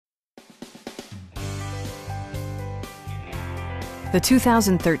the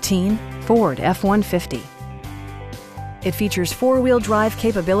 2013 Ford F-150. It features four-wheel drive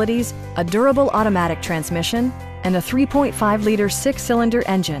capabilities, a durable automatic transmission, and a 3.5-liter six-cylinder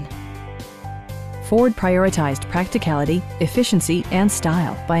engine. Ford prioritized practicality, efficiency, and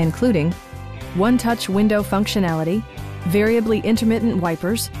style by including one-touch window functionality, variably intermittent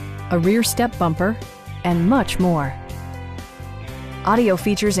wipers, a rear step bumper, and much more. Audio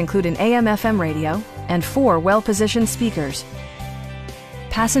features include an AM/FM radio and 4 well-positioned speakers.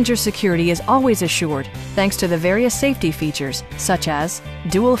 Passenger security is always assured thanks to the various safety features such as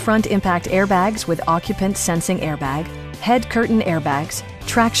dual front impact airbags with occupant sensing airbag, head curtain airbags,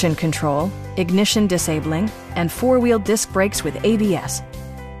 traction control, ignition disabling, and four-wheel disc brakes with ABS.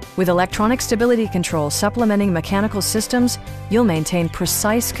 With electronic stability control supplementing mechanical systems, you'll maintain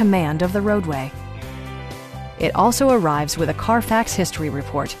precise command of the roadway. It also arrives with a Carfax history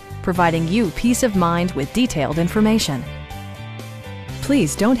report, providing you peace of mind with detailed information.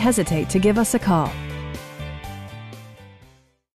 Please don't hesitate to give us a call.